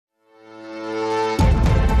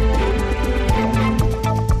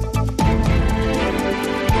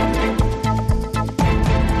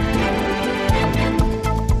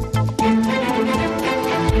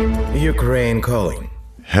Ukraine Calling.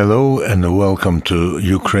 Hello and welcome to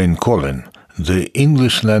Ukraine Calling, the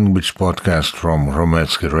English language podcast from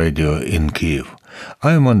Rometsky Radio in Kyiv.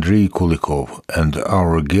 I am Andrei Kulikov, and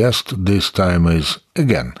our guest this time is,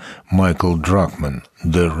 again, Michael Druckman,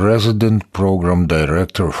 the Resident Program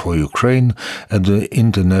Director for Ukraine at the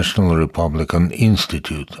International Republican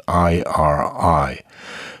Institute, IRI.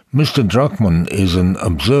 Mr. Druckman is an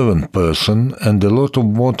observant person, and a lot of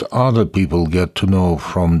what other people get to know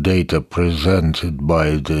from data presented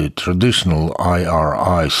by the traditional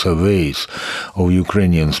IRI surveys of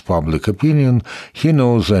Ukrainians' public opinion, he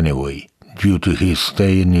knows anyway, due to his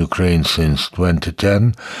stay in Ukraine since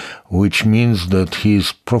 2010, which means that he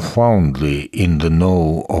is profoundly in the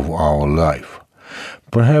know of our life.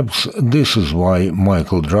 Perhaps this is why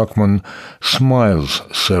Michael Druckman smiles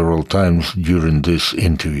several times during this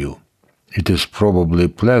interview. It is probably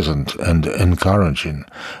pleasant and encouraging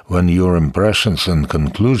when your impressions and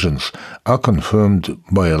conclusions are confirmed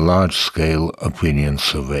by a large-scale opinion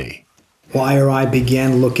survey. Well, IRI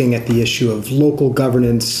began looking at the issue of local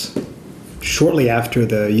governance shortly after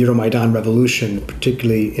the Euromaidan revolution,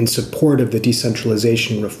 particularly in support of the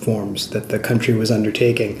decentralization reforms that the country was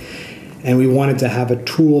undertaking. And we wanted to have a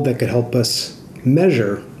tool that could help us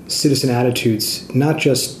measure citizen attitudes, not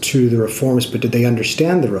just to the reforms, but did they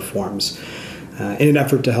understand the reforms, in an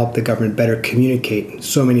effort to help the government better communicate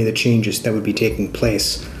so many of the changes that would be taking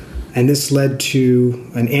place. And this led to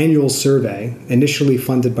an annual survey, initially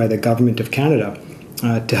funded by the Government of Canada,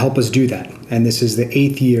 to help us do that. And this is the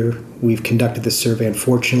 8th year we've conducted this survey.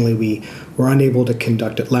 Unfortunately, we were unable to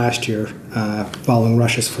conduct it last year following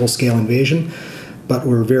Russia's full-scale invasion. But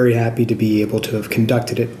we're very happy to be able to have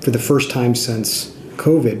conducted it for the first time since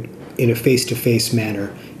COVID in a face-to-face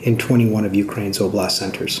manner in 21 of Ukraine's oblast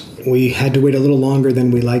centers. We had to wait a little longer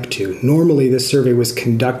than we like to. Normally, this survey was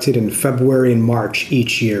conducted in February and March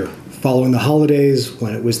each year, following the holidays,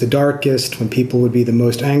 when it was the darkest, when people would be the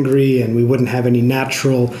most angry, and we wouldn't have any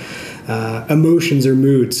natural emotions or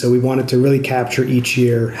moods. So we wanted to really capture each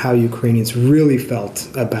year how Ukrainians really felt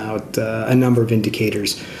about a number of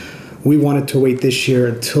indicators. We wanted to wait this year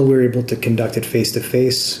until we were able to conduct it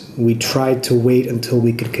face-to-face. We tried to wait until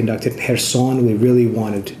we could conduct it in Kherson. We really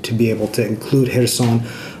wanted to be able to include Kherson.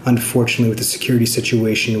 Unfortunately, with the security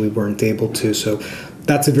situation, we weren't able to. So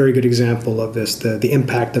that's a very good example of this, the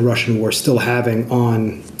impact the Russian war is still having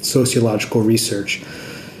on sociological research.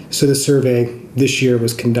 So the survey this year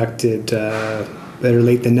was conducted better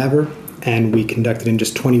late than never, and we conducted in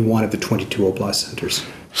just 21 of the 22 oblast centers.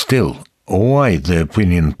 Still, why the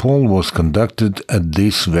opinion poll was conducted at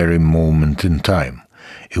this very moment in time?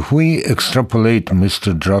 If we extrapolate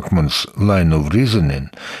Mr. Druckman's line of reasoning,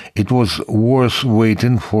 it was worth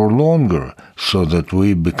waiting for longer so that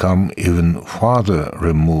we become even farther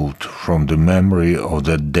removed from the memory of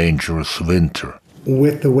that dangerous winter.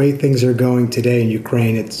 With the way things are going today in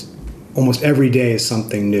Ukraine, it's almost every day is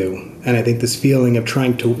something new. And I think this feeling of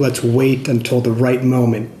trying to let's wait until the right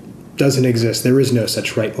moment doesn't exist. There is no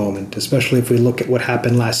such right moment, especially if we look at what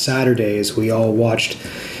happened last Saturday as we all watched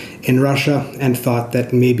in Russia and thought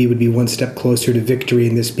that maybe it would be one step closer to victory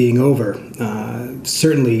and this being over.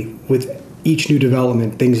 Certainly, with each new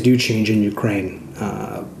development, things do change in Ukraine.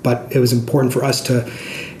 But it was important for us to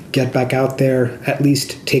get back out there, at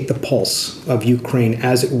least take the pulse of Ukraine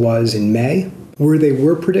as it was in May. Where they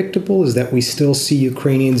were predictable is that we still see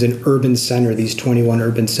Ukrainians in urban center, these 21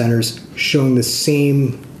 urban centers, showing the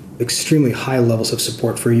same extremely high levels of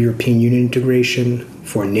support for European Union integration,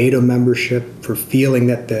 for NATO membership, for feeling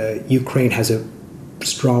that the Ukraine has a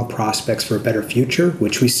strong prospects for a better future,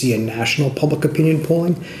 which we see in national public opinion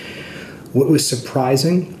polling. What was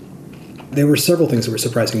surprising, there were several things that were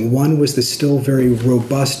surprising. One was the still very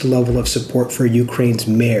robust level of support for Ukraine's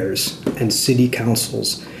mayors and city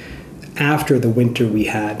councils after the winter we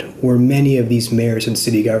had, where many of these mayors and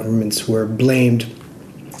city governments were blamed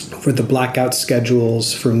for the blackout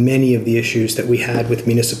schedules, for many of the issues that we had with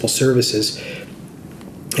municipal services.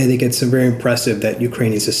 I think it's very impressive that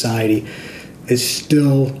Ukrainian society is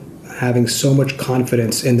still having so much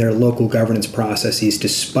confidence in their local governance processes,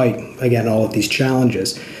 despite, again, all of these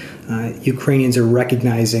challenges. Ukrainians are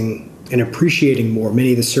recognizing and appreciating more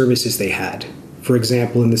many of the services they had. For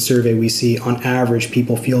example, in the survey we see, on average,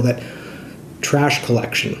 people feel that trash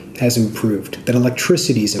collection has improved, that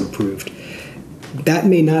electricity's improved. That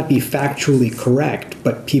may not be factually correct,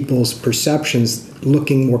 but people's perceptions,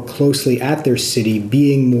 looking more closely at their city,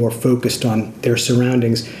 being more focused on their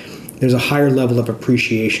surroundings, there's a higher level of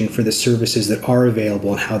appreciation for the services that are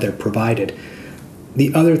available and how they're provided.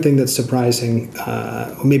 The other thing that's surprising,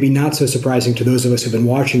 or maybe not so surprising to those of us who've been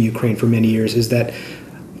watching Ukraine for many years, is that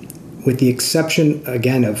with the exception,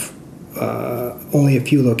 again, of only a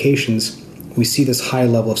few locations, we see this high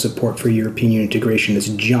level of support for European integration, this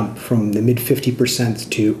jump from the mid 50%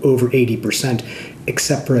 to over 80%,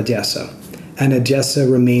 except for Odessa. And Odessa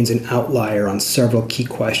remains an outlier on several key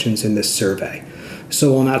questions in this survey.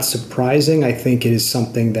 So while not surprising, I think it is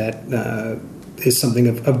something that is something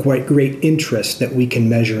of great interest that we can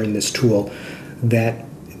measure in this tool, that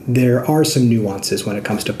there are some nuances when it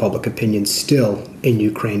comes to public opinion still in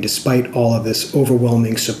Ukraine, despite all of this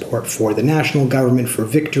overwhelming support for the national government, for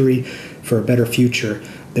victory, for a better future.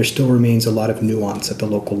 There still remains a lot of nuance at the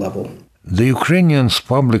local level. The Ukrainians'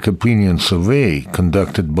 public opinion survey,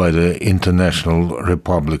 conducted by the International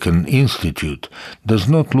Republican Institute, does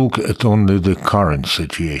not look at only the current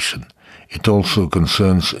situation. It also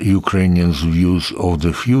concerns Ukrainians' views of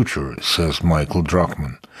the future, says Michael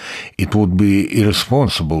Druckman. It would be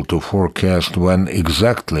irresponsible to forecast when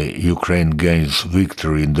exactly Ukraine gains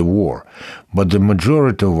victory in the war, but the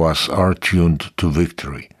majority of us are tuned to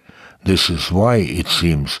victory. This is why, it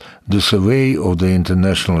seems, the survey of the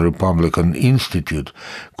International Republican Institute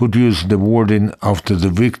could use the wording after the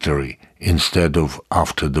victory instead of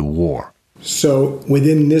after the war. So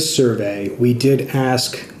within this survey, we did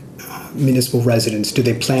ask municipal residents, do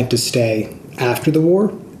they plan to stay after the war?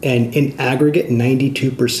 And in aggregate,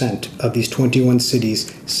 92% of these 21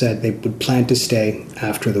 cities said they would plan to stay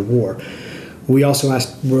after the war. We also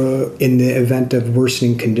asked, in the event of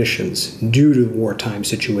worsening conditions due to the wartime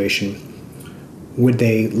situation, would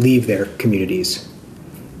they leave their communities?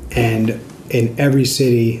 And in every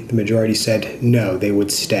city, the majority said no, they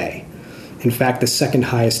would stay. In fact, the second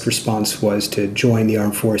highest response was to join the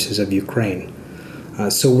armed forces of Ukraine.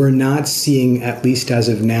 So we're not seeing, at least as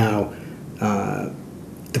of now,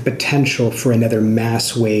 the potential for another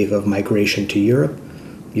mass wave of migration to Europe.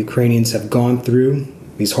 Ukrainians have gone through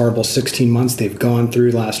these horrible 16 months they've gone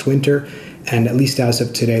through last winter, and at least as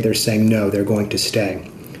of today, they're saying no, they're going to stay.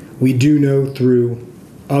 We do know through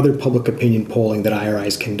other public opinion polling that IRI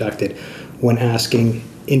has conducted, when asking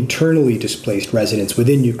internally displaced residents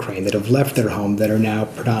within Ukraine that have left their home, that are now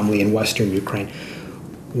predominantly in Western Ukraine,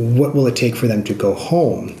 what will it take for them to go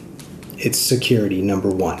home? It's security, number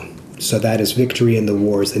one. So that is victory in the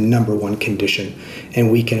war is the number one condition,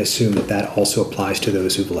 and we can assume that that also applies to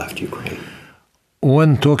those who've left Ukraine.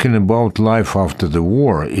 When talking about life after the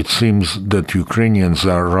war, it seems that Ukrainians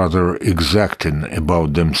are rather exacting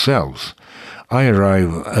about themselves. I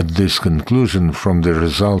arrive at this conclusion from the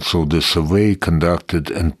results of the survey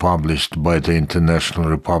conducted and published by the International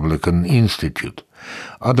Republican Institute.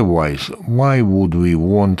 Otherwise, why would we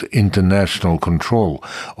want international control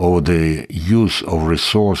over the use of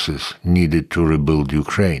resources needed to rebuild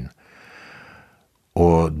Ukraine?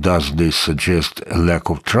 Or does this suggest a lack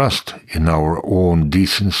of trust in our own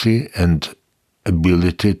decency and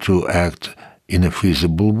ability to act in a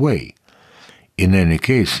feasible way? In any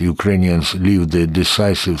case, Ukrainians leave the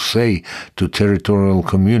decisive say to territorial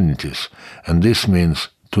communities, and this means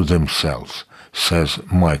to themselves, says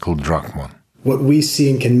Michael Druckman. What we see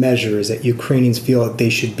and can measure is that Ukrainians feel that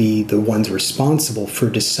they should be the ones responsible for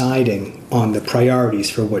deciding on the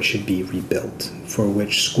priorities for what should be rebuilt, for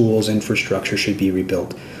which schools' infrastructure should be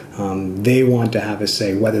rebuilt. They want to have a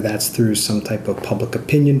say, whether that's through some type of public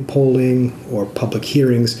opinion polling or public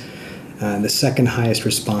hearings. The second highest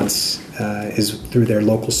response is through their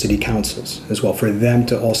local city councils as well, for them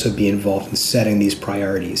to also be involved in setting these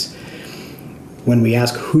priorities. When we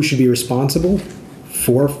ask who should be responsible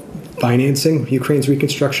for financing Ukraine's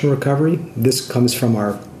reconstruction recovery, this comes from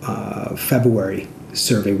our February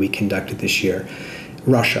survey we conducted this year.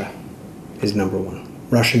 Russia is number one.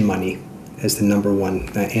 Russian money is the number one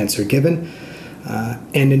answer given.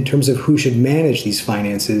 And in terms of who should manage these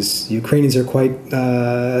finances, Ukrainians are quite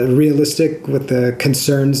realistic with the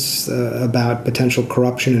concerns about potential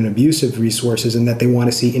corruption and abuse of resources, and that they want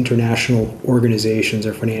to see international organizations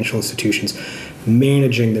or financial institutions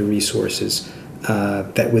managing the resources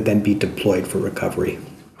that would then be deployed for recovery.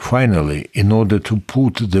 Finally, in order to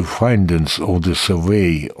put the findings of the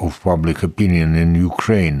survey of public opinion in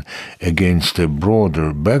Ukraine against a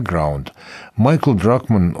broader background, Michael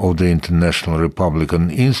Druckman of the International Republican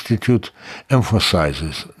Institute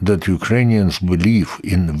emphasizes that Ukrainians' belief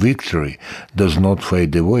in victory does not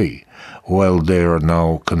fade away, while there are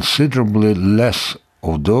now considerably less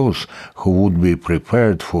of those who would be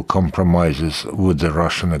prepared for compromises with the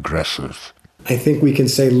Russian aggressors. I think we can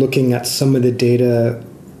say, looking at some of the data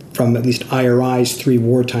from at least IRI's 3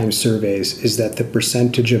 wartime surveys, is that the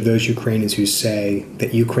percentage of those Ukrainians who say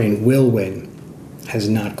that Ukraine will win has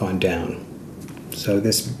not gone down. So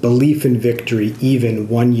this belief in victory, even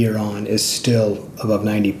 1 year on, is still above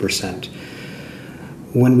 90%.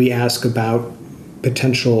 When we ask about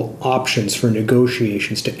potential options for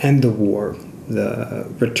negotiations to end the war, the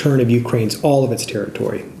return of Ukraine's all of its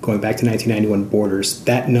territory, going back to 1991 borders,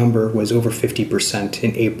 that number was over 50%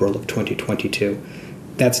 in April of 2022.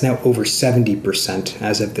 That's now over 70%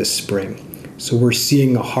 as of this spring. So we're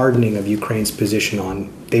seeing a hardening of Ukraine's position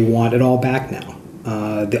on they want it all back now.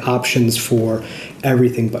 The options for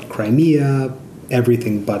everything but Crimea,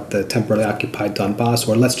 everything but the temporarily occupied Donbass,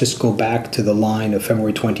 or let's just go back to the line of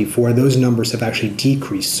February 24, those numbers have actually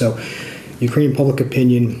decreased. So Ukrainian public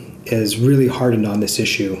opinion is really hardened on this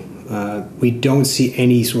issue. We don't see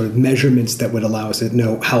any sort of measurements that would allow us to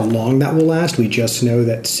know how long that will last. We just know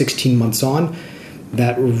that 16 months on,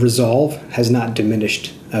 that resolve has not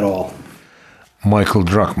diminished at all. Michael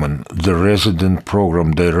Druckman, the resident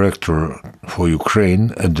program director for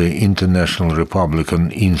Ukraine at the International Republican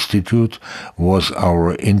Institute, was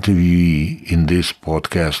our interviewee in this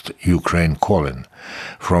podcast, Ukraine Calling,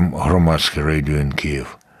 from Hromadske Radio in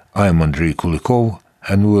Kiev. I am Andrei Kulikov,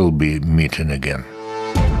 and we'll be meeting again.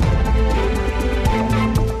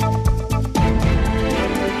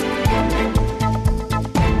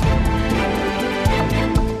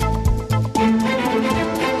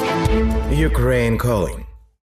 Ukraine Calling.